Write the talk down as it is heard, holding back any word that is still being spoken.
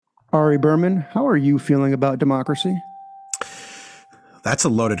Ari Berman, how are you feeling about democracy? That's a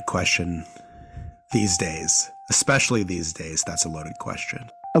loaded question these days. Especially these days, that's a loaded question.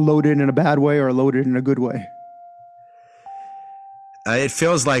 A loaded in a bad way or a loaded in a good way? It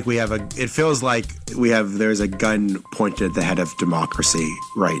feels like there's a gun pointed at the head of democracy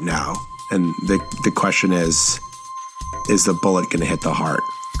right now. And the question is the bullet going to hit the heart?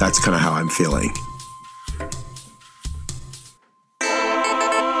 That's kind of how I'm feeling.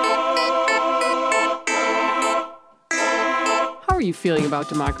 How are you feeling about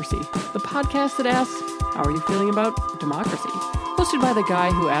democracy? The podcast that asks, how are you feeling about democracy? Hosted by the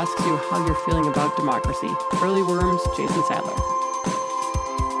guy who asks you how you're feeling about democracy. Early Worms, Jason Sadler.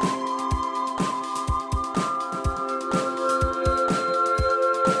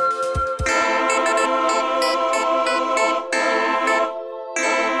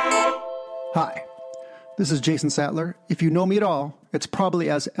 Hi, this is Jason Sadler. If you know me at all, it's probably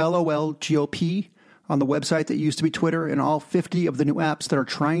as LOL GOP on the website that used to be Twitter and all 50 of the new apps that are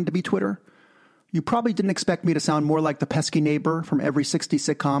trying to be Twitter. You probably didn't expect me to sound more like the pesky neighbor from every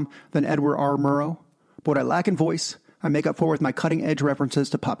 60s sitcom than Edward R. Murrow. But what I lack in voice, I make up for with my cutting-edge references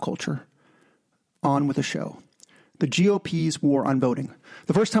to pop culture. On with the show. The GOP's war on voting.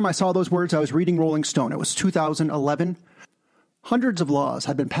 The first time I saw those words, I was reading Rolling Stone. It was 2011. Hundreds of laws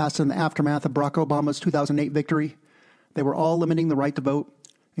had been passed in the aftermath of Barack Obama's 2008 victory. They were all limiting the right to vote,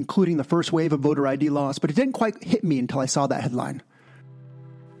 including the first wave of voter ID laws, but it didn't quite hit me until I saw that headline.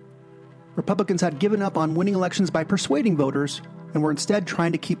 Republicans had given up on winning elections by persuading voters and were instead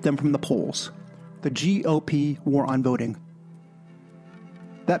trying to keep them from the polls. The GOP war on voting.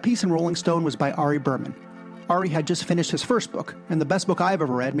 That piece in Rolling Stone was by Ari Berman. Ari had just finished his first book, and the best book I've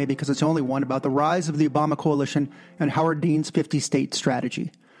ever read, maybe because it's the only one, about the rise of the Obama coalition and Howard Dean's 50-state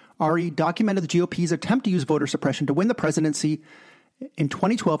strategy. Ari documented the GOP's attempt to use voter suppression to win the presidency in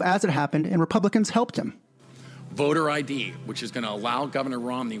 2012 as it happened, and Republicans helped him. Voter ID, which is going to allow Governor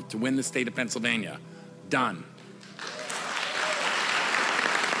Romney to win the state of Pennsylvania. Done.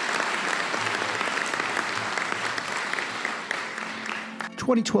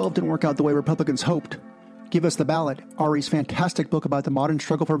 "2012 didn't work out the way Republicans hoped. Give Us the Ballot, Ari's fantastic book about the modern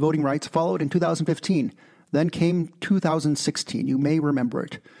struggle for voting rights, followed in 2015. Then came 2016. You may remember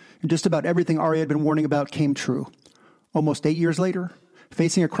it. And just about everything Ari had been warning about came true. Almost 8 years later,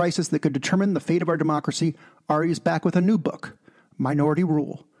 facing a crisis that could determine the fate of our democracy, Ari is back with a new book, Minority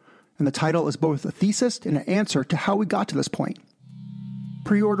Rule. And the title is both a thesis and an answer to how we got to this point.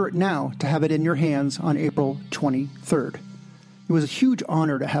 Pre-order it now to have it in your hands on April 23rd. It was a huge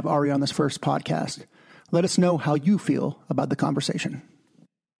honor to have Ari on this first podcast. Let us know how you feel about the conversation.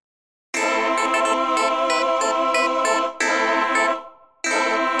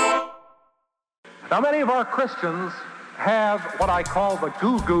 Now, many of our Christians have what I call the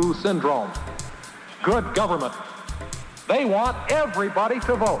goo-goo syndrome. Good government. They want everybody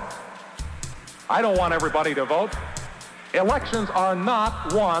to vote. I don't want everybody to vote. Elections are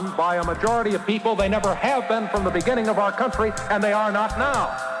not won by a majority of people. They never have been from the beginning of our country, and they are not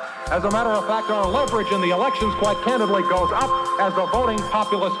now. As a matter of fact, our leverage in the elections, quite candidly, goes up as the voting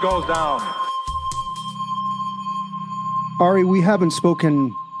populace goes down. Ari, we haven't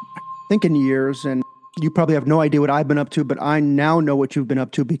spoken, I think, in years, and you probably have no idea what I've been up to, but I now know what you've been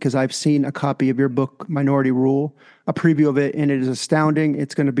up to because I've seen a copy of your book, Minority Rule, a preview of it, and it is astounding.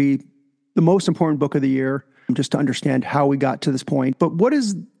 It's going to be the most important book of the year, just to understand how we got to this point. But what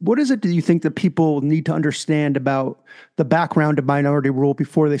is it do you think that people need to understand about the background of Minority Rule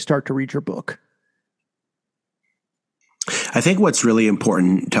before they start to read your book? I think what's really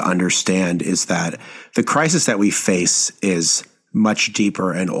important to understand is that the crisis that we face is much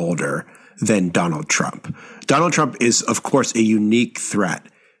deeper and older than Donald Trump. Donald Trump is, of course, a unique threat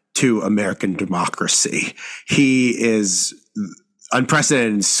to American democracy. He is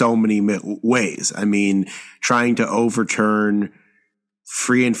unprecedented in so many ways. I mean, trying to overturn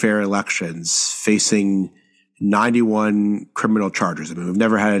free and fair elections, facing 91 criminal charges. I mean, we've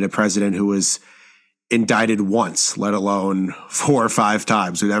never had a president who was indicted once, let alone 4 or 5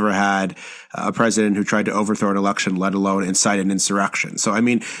 times. We've never had a president who tried to overthrow an election, let alone incite an insurrection. So, I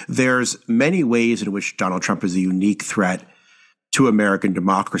mean, there's many ways in which Donald Trump is a unique threat to American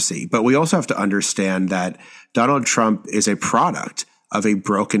democracy. But we also have to understand that Donald Trump is a product of a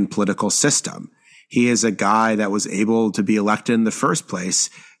broken political system. He is a guy that was able to be elected in the first place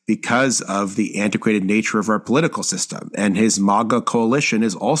because of the antiquated nature of our political system. And his MAGA coalition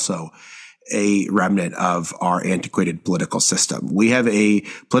is also a remnant of our antiquated political system. We have a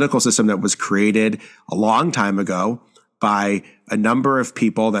political system that was created a long time ago by a number of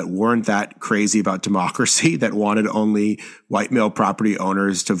people that weren't that crazy about democracy, that wanted only white male property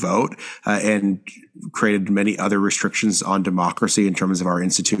owners to vote, and created many other restrictions on democracy in terms of our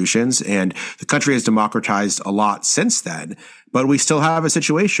institutions. And the country has democratized a lot since then. But we still have a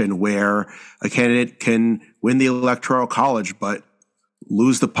situation where a candidate can win the Electoral College, but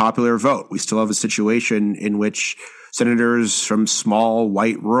lose the popular vote. We still have a situation in which senators from small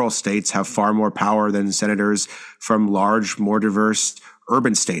white rural states have far more power than senators from large, more diverse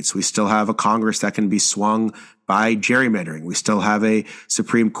urban states. We still have a Congress that can be swung by gerrymandering. We still have a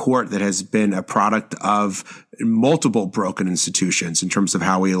Supreme Court that has been a product of multiple broken institutions in terms of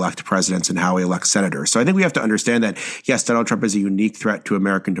how we elect presidents and how we elect senators. So I think we have to understand that, yes, Donald Trump is a unique threat to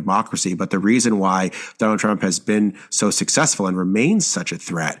American democracy, but the reason why Donald Trump has been so successful and remains such a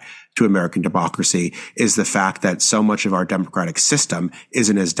threat to American democracy is the fact that so much of our democratic system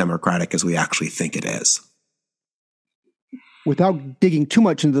isn't as democratic as we actually think it is. Without digging too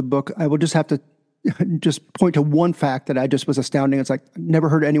much into the book, I will just have to just point to one fact that I just was astounding. It's like, never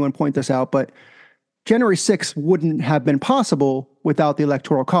heard anyone point this out, but January 6th wouldn't have been possible without the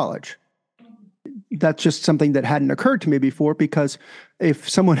Electoral College. That's just something that hadn't occurred to me before, because if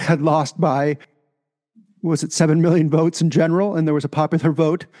someone had lost by, was it 7 million votes in general, and there was a popular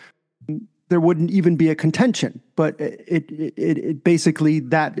vote, there wouldn't even be a contention. But it basically,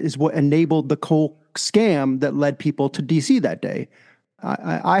 that is what enabled the whole scam that led people to DC that day.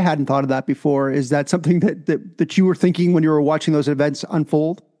 I hadn't thought of that before. Is that something that you were thinking when you were watching those events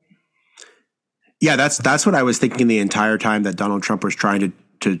unfold? Yeah, that's what I was thinking the entire time that Donald Trump was trying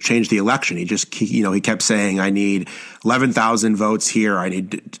to change the election. He kept saying, I need 11,000 votes here. I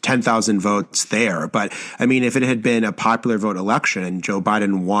need 10,000 votes there. But I mean, if it had been a popular vote election and Joe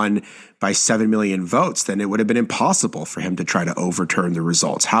Biden won by 7 million votes, then it would have been impossible for him to try to overturn the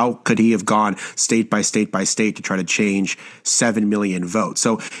results. How could he have gone state by state by state to try to change 7 million votes?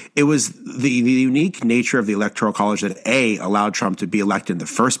 So it was the unique nature of the Electoral College that A, allowed Trump to be elected in the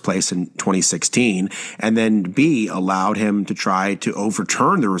first place in 2016, and then B, allowed him to try to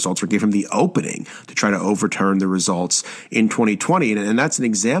overturn the results, or gave him the opening to try to overturn the results in 2020. And that's an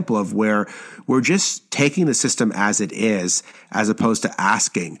example of where we're just taking the system as it is, as opposed to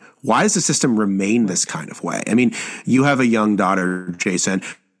asking, why does the system remain this kind of way? I mean, you have a young daughter, Jason.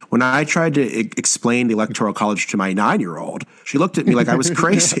 When I tried to explain the Electoral College to my 9-year-old, she looked at me like I was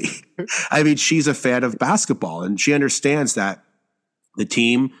crazy. I mean, she's a fan of basketball, and she understands that the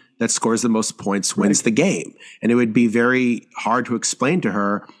team that scores the most points wins the game. And it would be very hard to explain to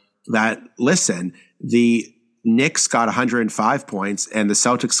her that, listen, the Knicks got 105 points and the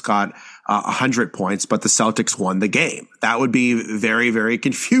Celtics got 100 points, but the Celtics won the game. That would be very, very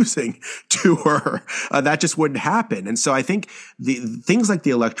confusing to her. That just wouldn't happen. And so I think the things like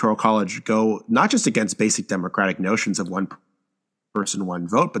the Electoral College go not just against basic democratic notions of one person, one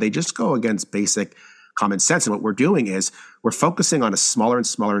vote, but they just go against basic common sense. And what we're doing is we're focusing on a smaller and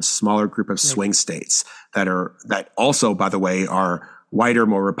smaller and smaller group of swing states that also, by the way, are whiter,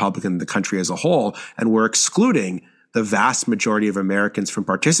 more Republican than the country as a whole. And we're excluding the vast majority of Americans from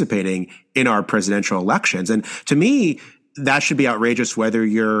participating in our presidential elections. And to me, that should be outrageous, whether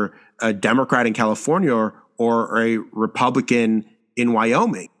you're a Democrat in California or a Republican in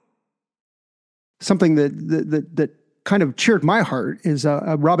Wyoming. Something that kind of cheered my heart is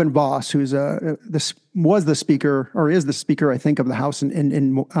Robin Vos, who's was the speaker, or is the speaker, I think, of the House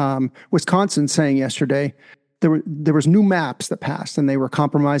in Wisconsin, saying yesterday there was new maps that passed, and they were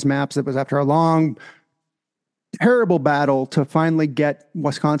compromise maps. It was after a long, terrible battle to finally get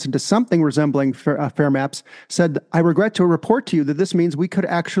Wisconsin to something resembling fair maps. Said, I regret to report to you that this means we could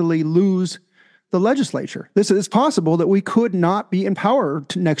actually lose the legislature. This is possible that we could not be in power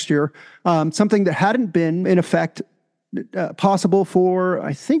next year, something that hadn't been in effect possible for,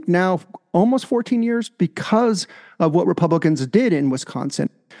 I think now, almost 14 years because of what Republicans did in Wisconsin.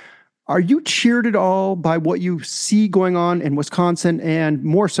 Are you cheered at all by what you see going on in Wisconsin? And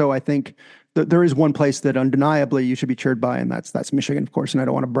more so, I think that there is one place that undeniably you should be cheered by, and that's Michigan, of course, and I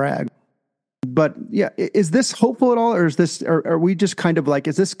don't want to brag. But yeah, is this hopeful at all, or are we just kind of like,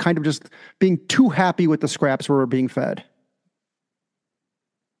 is this kind of just being too happy with the scraps we're being fed?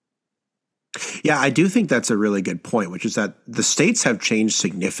 Yeah, I do think that's a really good point, which is that the states have changed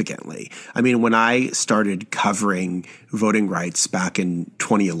significantly. I mean, when I started covering voting rights back in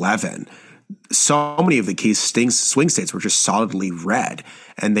 2011, so many of the key swing states were just solidly red,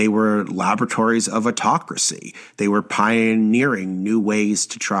 and they were laboratories of autocracy. They were pioneering new ways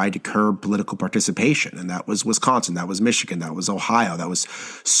to try to curb political participation, and that was Wisconsin, that was Michigan, that was Ohio, that was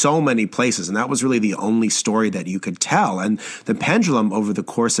so many places, and that was really the only story that you could tell. And the pendulum over the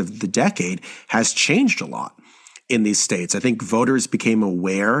course of the decade has changed a lot. in these states. I think voters became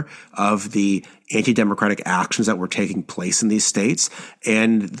aware of the anti-democratic actions that were taking place in these states,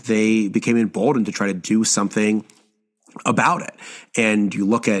 and they became emboldened to try to do something about it. And you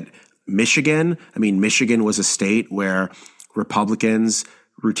look at Michigan. I mean, Michigan was a state where Republicans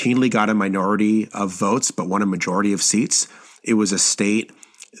routinely got a minority of votes, but won a majority of seats. It was a state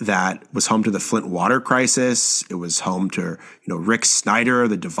that was home to the Flint water crisis. It was home to, Rick Snyder,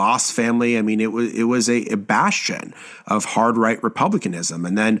 the DeVos family. I mean, it was a bastion of hard right republicanism.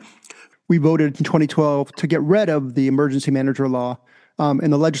 And then we voted in 2012 to get rid of the emergency manager law,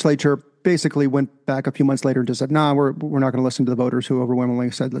 and the legislature basically went back a few months later and just said, "Nah, we're not going to listen to the voters who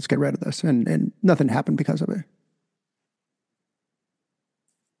overwhelmingly said let's get rid of this," and nothing happened because of it.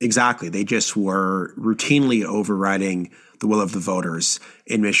 Exactly. They just were routinely overriding the will of the voters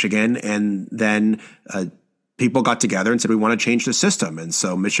in Michigan. And then people got together and said, we want to change the system. And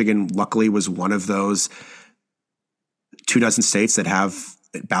so Michigan, luckily, was one of those 24 states that have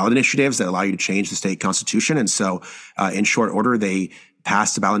ballot initiatives that allow you to change the state constitution. And so in short order, they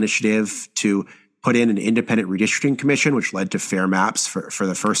passed a ballot initiative to put in an independent redistricting commission, which led to fair maps for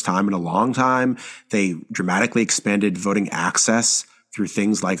the first time in a long time. They dramatically expanded voting access through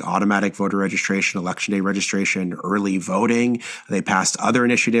things like automatic voter registration, election day registration, early voting. They passed other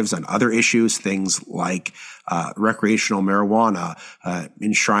initiatives on other issues, things like recreational marijuana,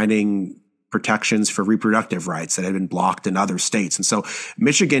 enshrining protections for reproductive rights that had been blocked in other states. And so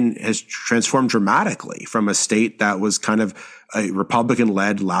Michigan has transformed dramatically from a state that was kind of a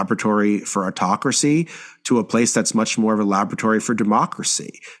Republican-led laboratory for autocracy to a place that's much more of a laboratory for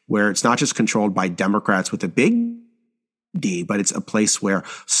democracy, where it's not just controlled by Democrats with a big D, but it's a place where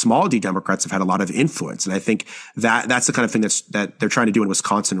small D Democrats have had a lot of influence. And I think that's the kind of thing that they're trying to do in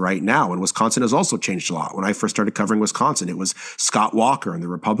Wisconsin right now. And Wisconsin has also changed a lot. When I first started covering Wisconsin, it was Scott Walker and the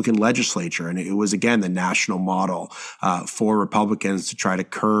Republican legislature. And it was, again, the national model for Republicans to try to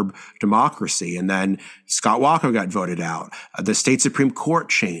curb democracy. And then Scott Walker got voted out. The state Supreme Court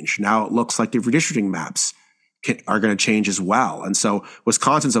changed. Now it looks like the redistricting maps are going to change as well. And so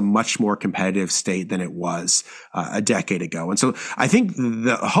Wisconsin's a much more competitive state than it was a decade ago. And so I think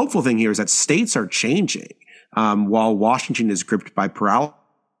the hopeful thing here is that states are changing while Washington is gripped by paralysis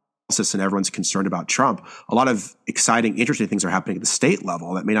and everyone's concerned about Trump. A lot of exciting, interesting things are happening at the state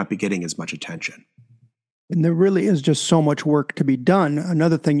level that may not be getting as much attention. And there really is just so much work to be done.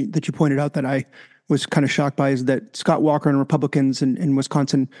 Another thing that you pointed out that I was kind of shocked by is that Scott Walker and Republicans in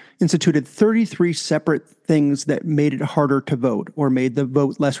Wisconsin instituted 33 separate things that made it harder to vote or made the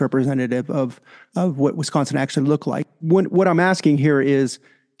vote less representative of what Wisconsin actually looked like. What I'm asking here is,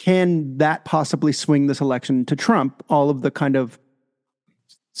 can that possibly swing this election to Trump? All of the kind of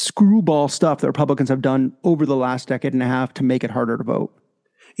screwball stuff that Republicans have done over the last decade and a half to make it harder to vote.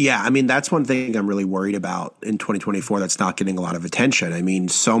 Yeah, I mean, that's one thing I'm really worried about in 2024 that's not getting a lot of attention. I mean,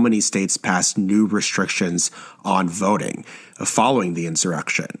 so many states passed new restrictions on voting following the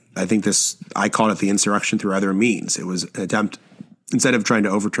insurrection. I call it the insurrection through other means. It was an attempt, instead of trying to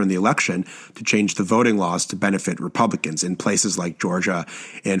overturn the election, to change the voting laws to benefit Republicans in places like Georgia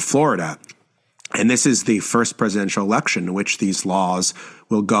and Florida. And this is the first presidential election in which these laws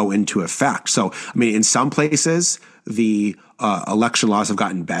will go into effect. So, I mean, in some places, the election laws have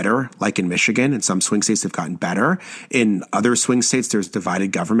gotten better, like in Michigan. In some swing states, they've gotten better. In other swing states, there's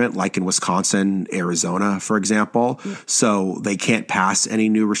divided government, like in Wisconsin, Arizona, for example. Yeah. So they can't pass any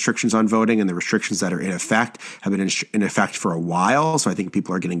new restrictions on voting, and the restrictions that are in effect have been in effect for a while. So I think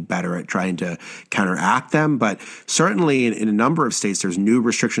people are getting better at trying to counteract them. But certainly in a number of states, there's new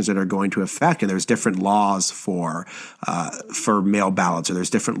restrictions that are going to effect, and there's different laws for mail ballots, or there's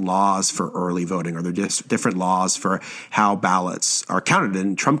different laws for early voting, or there's different laws for how ballots are counted.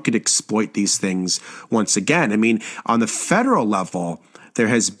 And Trump could exploit these things once again. I mean, on the federal level, there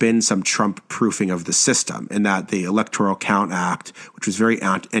has been some Trump-proofing of the system in that the Electoral Count Act, which was very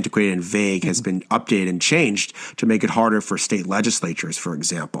antiquated and vague, has been updated and changed to make it harder for state legislatures, for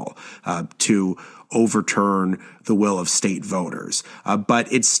example, to overturn the will of state voters. But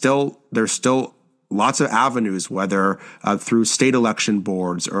there's still lots of avenues, whether through state election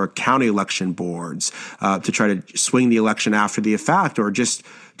boards or county election boards, to try to swing the election after the fact, or just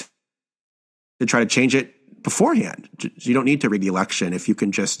to try to change it beforehand. You don't need to rig the election if you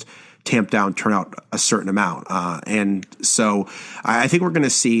can just tamp down turnout a certain amount. And so I think we're going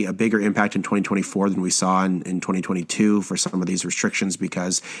to see a bigger impact in 2024 than we saw in 2022 for some of these restrictions,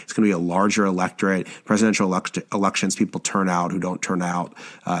 because it's going to be a larger electorate. Presidential elections, people turn out who don't turn out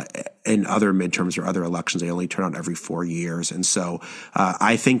in other midterms or other elections. They only turn out every 4 years. And so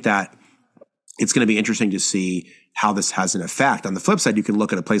I think that it's going to be interesting to see how this has an effect. On the flip side, you can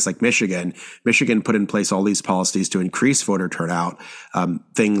look at a place like Michigan. Michigan put in place all these policies to increase voter turnout.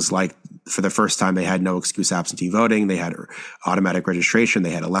 Things like, for the first time, they had no excuse absentee voting. They had automatic registration.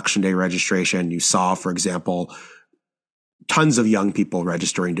 They had election day registration. You saw, for example, tons of young people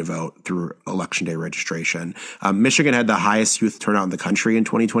registering to vote through election day registration. Michigan had the highest youth turnout in the country in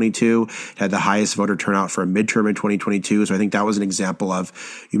 2022. It had the highest voter turnout for a midterm in 2022. So I think that was an example of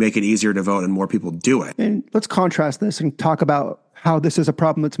you make it easier to vote and more people do it. And let's contrast this and talk about how this is a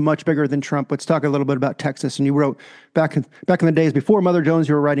problem that's much bigger than Trump. Let's talk a little bit about Texas. And you wrote back in the days before Mother Jones,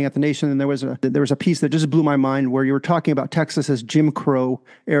 you were writing at The Nation, and there was a piece that just blew my mind where you were talking about Texas's Jim Crow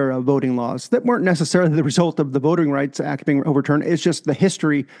era voting laws that weren't necessarily the result of the Voting Rights Act being overturned. It's just the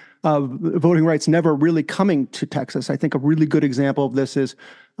history of voting rights never really coming to Texas. I think a really good example of this is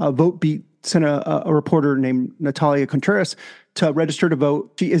Vote Beat sent a reporter named Natalia Contreras to register to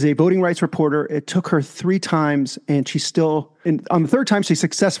vote. She is a voting rights reporter. It took her 3 times, and on the third time, she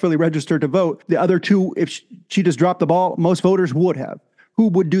successfully registered to vote. The other 2, if she just dropped the ball, most voters would have. Who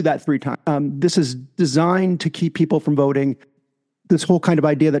would do that 3 times? This is designed to keep people from voting. This whole kind of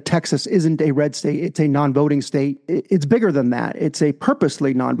idea that Texas isn't a red state, it's a non-voting state. It's bigger than that. It's a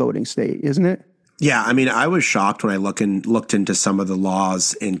purposely non-voting state, isn't it? Yeah, I mean, I was shocked when I looked into some of the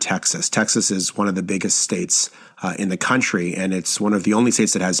laws in Texas. Texas is one of the biggest states in the country, and it's one of the only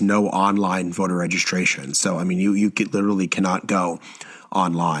states that has no online voter registration. So, I mean, you literally cannot go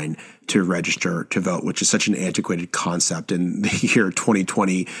online to register to vote, which is such an antiquated concept in the year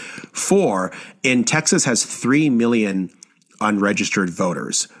 2024. And Texas has 3 million unregistered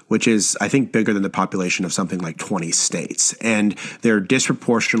voters, which is, I think, bigger than the population of something like 20 states. And they're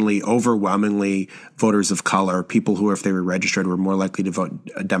disproportionately, overwhelmingly voters of color, people who, if they were registered, were more likely to vote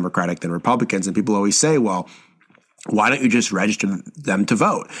Democratic than Republicans. And people always say, well, why don't you just register them to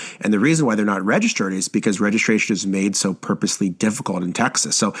vote? And the reason why they're not registered is because registration is made so purposely difficult in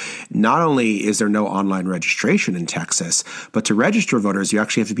Texas. So not only is there no online registration in Texas, but to register voters, you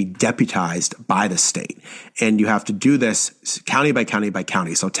actually have to be deputized by the state. And you have to do this county by county by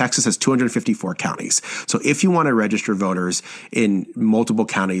county. So Texas has 254 counties. So if you want to register voters in multiple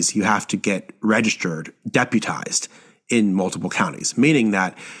counties, you have to get registered, deputized in multiple counties, meaning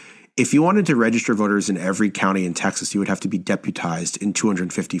that if you wanted to register voters in every county in Texas, you would have to be deputized in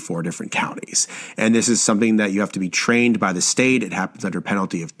 254 different counties. And this is something that you have to be trained by the state. It happens under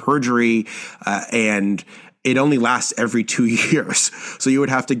penalty of perjury, and it only lasts every 2 years. So you would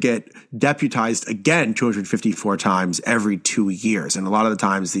have to get deputized again 254 times every 2 years. And a lot of the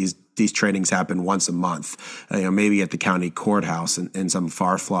times these trainings happen once a month, maybe at the county courthouse in some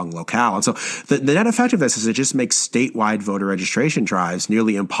far-flung locale. And so the net effect of this is it just makes statewide voter registration drives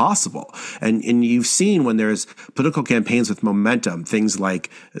nearly impossible. And you've seen when there's political campaigns with momentum, things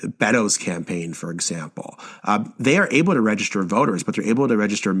like Beto's campaign, for example, they are able to register voters, but they're able to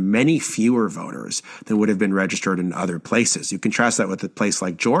register many fewer voters than would have been registered in other places. You contrast that with a place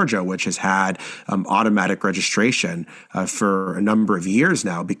like Georgia, which has had automatic registration for a number of years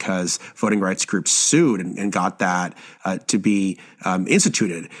now because voting rights groups sued and got that to be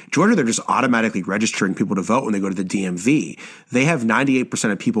instituted. Georgia, they're just automatically registering people to vote when they go to the DMV. They have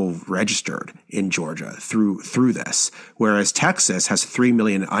 98% of people registered in Georgia through this, whereas Texas has 3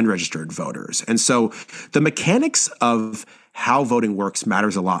 million unregistered voters. And so the mechanics of how voting works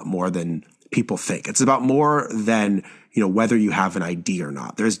matters a lot more than people think. It's about more than whether you have an ID or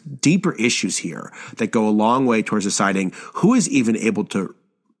not. There's deeper issues here that go a long way towards deciding who is even able to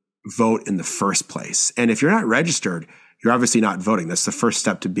vote in the first place. And if you're not registered, you're obviously not voting. That's the first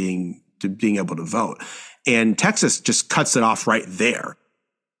step to being able to vote. And Texas just cuts it off right there.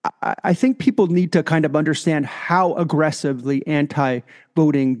 I think people need to kind of understand how aggressively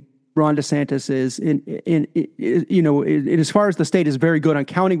anti-voting Ron DeSantis is. As far as the state is very good on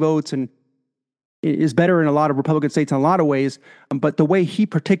counting votes and is better in a lot of Republican states in a lot of ways. But the way he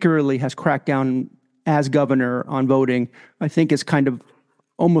particularly has cracked down as governor on voting, I think is kind of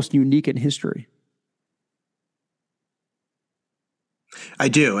almost unique in history. I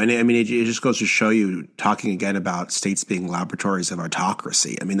do. And I mean, it just goes to show you, talking again about states being laboratories of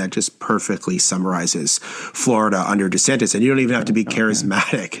autocracy. I mean, that just perfectly summarizes Florida under DeSantis. And you don't even have to be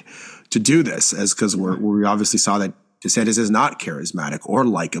charismatic to do this, because we obviously saw that DeSantis is not charismatic or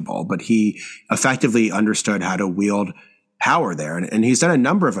likable, but he effectively understood how to wield power there. And he's done a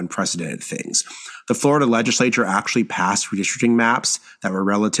number of unprecedented things. The Florida legislature actually passed redistricting maps that were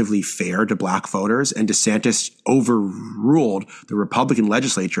relatively fair to black voters, and DeSantis overruled the Republican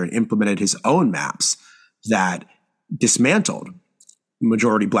legislature and implemented his own maps that dismantled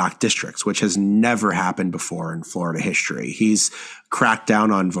majority black districts, which has never happened before in Florida history. He's cracked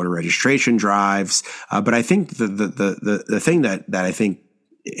down on voter registration drives. But I think the thing that I think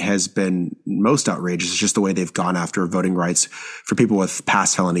has been most outrageous is just the way they've gone after voting rights for people with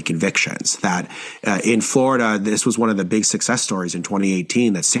past felony convictions. That in Florida, this was one of the big success stories in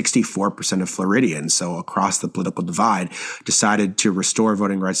 2018, that 64% of Floridians, so across the political divide, decided to restore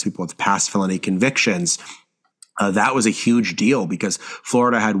voting rights to people with past felony convictions. That was a huge deal because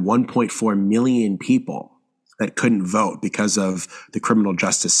Florida had 1.4 million people that couldn't vote because of the criminal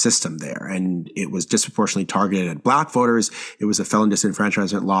justice system there. And it was disproportionately targeted at black voters. It was a felon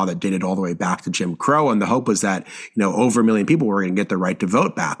disenfranchisement law that dated all the way back to Jim Crow. And the hope was that, over 1 million people were going to get the right to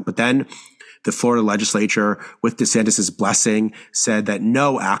vote back. But then the Florida legislature, with DeSantis's blessing, said that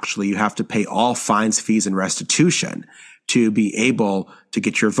no, actually, you have to pay all fines, fees, and restitution to be able to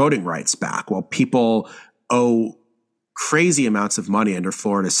get your voting rights back. Well, people owe crazy amounts of money under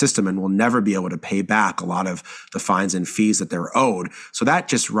Florida's system and will never be able to pay back a lot of the fines and fees that they're owed. So that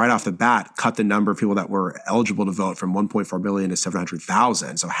just right off the bat cut the number of people that were eligible to vote from 1.4 million to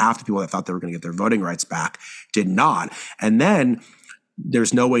 700,000. So half the people that thought they were going to get their voting rights back did not. And then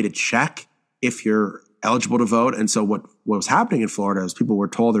there's no way to check if you're eligible to vote. And so what was happening in Florida is people were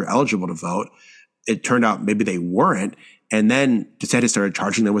told they're eligible to vote. It turned out maybe they weren't. And then DeSantis started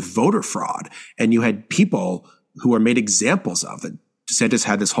charging them with voter fraud. And you had people who were made examples of it. DeSantis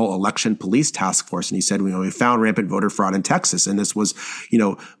had this whole election police task force, and he said, we found rampant voter fraud in Texas. And this was,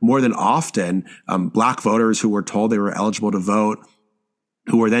 more than often, black voters who were told they were eligible to vote,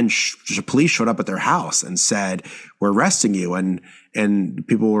 who were then police showed up at their house and said, we're arresting you. And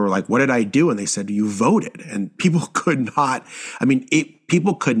people were like, what did I do? And they said, you voted. And people could not,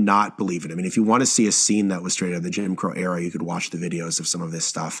 people could not believe it. If you want to see a scene that was straight out of the Jim Crow era, you could watch the videos of some of this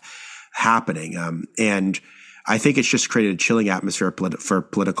stuff happening. And I think it's just created a chilling atmosphere for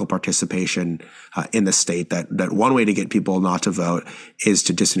political participation in the state, that one way to get people not to vote is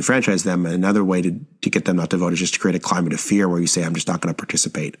to disenfranchise them. And another way to get them not to vote is just to create a climate of fear where you say, I'm just not going to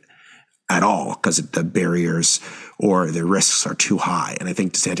participate at all because the barriers or the risks are too high. And I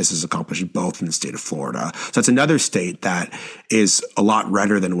think DeSantis has accomplished both in the state of Florida. So it's another state that is a lot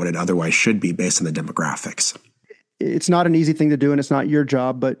redder than what it otherwise should be based on the demographics. It's not an easy thing to do, and it's not your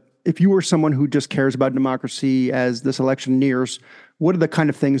job, but if you were someone who just cares about democracy as this election nears, what are the kind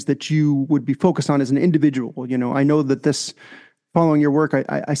of things that you would be focused on as an individual? I know that following your work,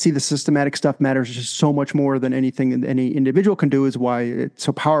 I see the systematic stuff matters just so much more than anything that any individual can do, is why it's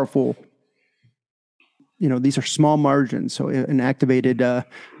so powerful. These are small margins. So an activated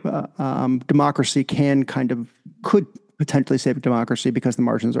democracy could potentially save democracy because the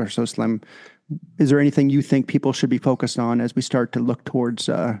margins are so slim. Is there anything you think people should be focused on as we start to look towards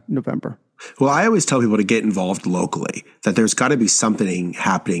November? Well, I always tell people to get involved locally, that there's got to be something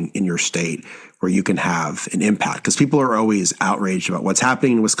happening in your state where you can have an impact, because people are always outraged about what's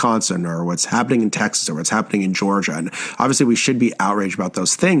happening in Wisconsin or what's happening in Texas or what's happening in Georgia. And obviously we should be outraged about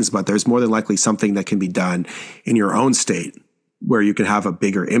those things, but there's more than likely something that can be done in your own state where you can have a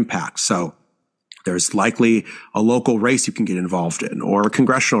bigger impact. So there's likely a local race you can get involved in, or a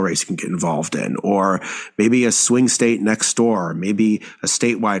congressional race you can get involved in, or maybe a swing state next door, maybe a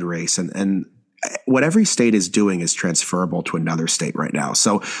statewide race. And what every state is doing is transferable to another state right now.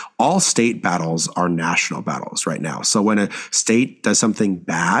 So all state battles are national battles right now. So when a state does something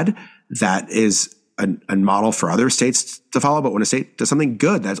bad, that is a model for other states to follow. But when a state does something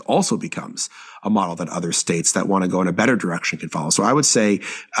good, that also becomes a model that other states that want to go in a better direction can follow. So I would say,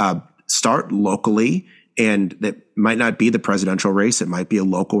 start locally, and that might not be the presidential race. It might be a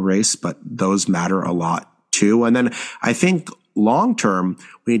local race, but those matter a lot too. And then I think long term,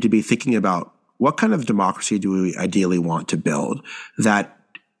 we need to be thinking about what kind of democracy do we ideally want to build. That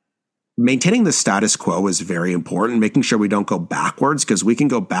maintaining the status quo is very important, making sure we don't go backwards, because we can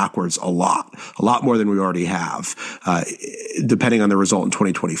go backwards a lot more than we already have, depending on the result in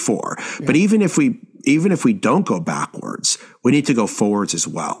 2024. Yeah. But even if we don't go backwards, we need to go forwards as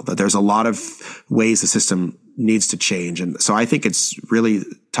well. That there's a lot of ways the system needs to change. And so I think it's really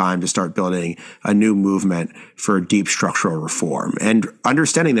time to start building a new movement for deep structural reform, and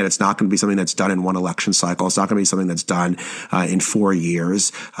understanding that it's not going to be something that's done in one election cycle. It's not going to be something that's done in 4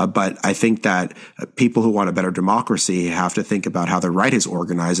 years. But I think that people who want a better democracy have to think about how the right is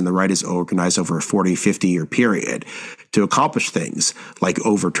organized, and the right is organized over a 40, 50-year period to accomplish things like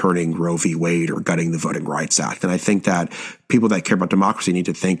overturning Roe v. Wade or gutting the Voting Rights Act. And I think that people that care about democracy need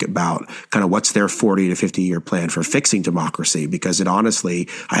to think about kind of what's their 40 to 50-year plan for fixing democracy, because it honestly,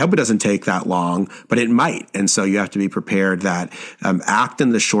 I hope it doesn't take that long, but it might. And so you have to be prepared that act in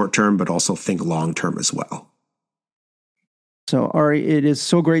the short term, but also think long term as well. So, Ari, it is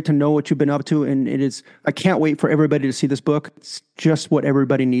so great to know what you've been up to, and I can't wait for everybody to see this book. It's just what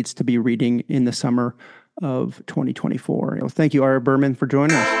everybody needs to be reading in the summer of 2024. Thank you, Ari Berman, for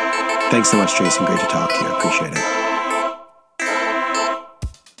joining us. Thanks so much, Jason. Great to talk to you. I appreciate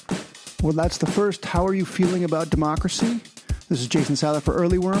it. Well, that's the first How Are You Feeling About Democracy? This is Jason Sattler for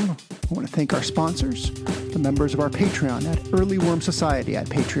Early Worm. I want to thank our sponsors, the members of our Patreon at Early Worm Society at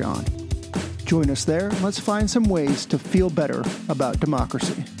Patreon. Join us there and let's find some ways to feel better about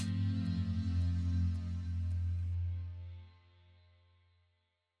democracy.